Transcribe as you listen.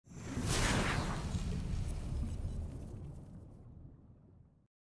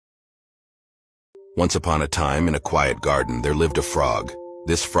Once upon a time, in a quiet garden, there lived a frog.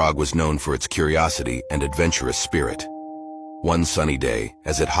 This frog was known for its curiosity and adventurous spirit. One sunny day,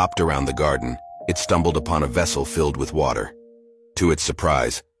 as it hopped around the garden, it stumbled upon a vessel filled with water. To its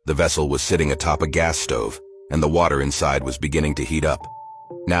surprise, the vessel was sitting atop a gas stove, and the water inside was beginning to heat up.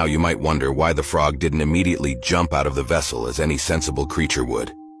 Now you might wonder why the frog didn't immediately jump out of the vessel as any sensible creature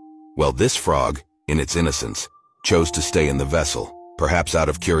would. Well, this frog, in its innocence, chose to stay in the vessel, perhaps out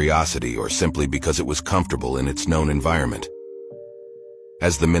of curiosity or simply because it was comfortable in its known environment.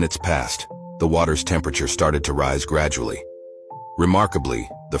 As the minutes passed, the water's temperature started to rise gradually. Remarkably,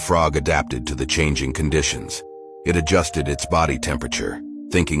 the frog adapted to the changing conditions. It adjusted its body temperature,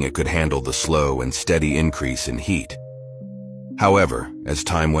 thinking it could handle the slow and steady increase in heat. However, as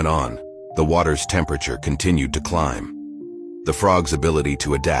time went on, the water's temperature continued to climb. The frog's ability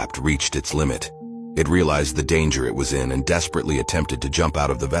to adapt reached its limit. It realized the danger it was in and desperately attempted to jump out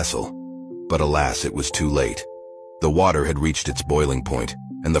of the vessel. But alas, it was too late. The water had reached its boiling point,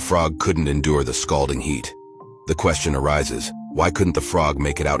 and the frog couldn't endure the scalding heat. The question arises, why couldn't the frog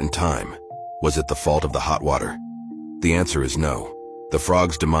make it out in time? Was it the fault of the hot water? The answer is no. The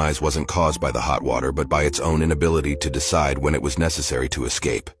frog's demise wasn't caused by the hot water, but by its own inability to decide when it was necessary to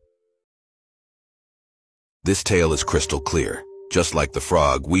escape. This tale is crystal clear. Just like the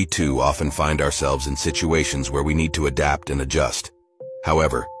frog, we too often find ourselves in situations where we need to adapt and adjust.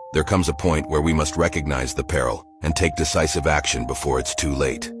 However, there comes a point where we must recognize the peril and take decisive action before it's too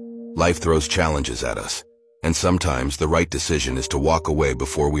late. Life throws challenges at us, and sometimes the right decision is to walk away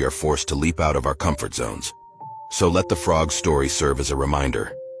before we are forced to leap out of our comfort zones. So let the frog's story serve as a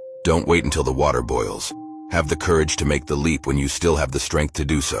reminder. Don't wait until the water boils. Have the courage to make the leap when you still have the strength to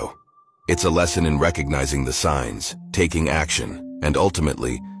do so. It's a lesson in recognizing the signs, taking action, and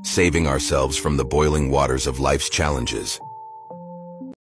ultimately, saving ourselves from the boiling waters of life's challenges.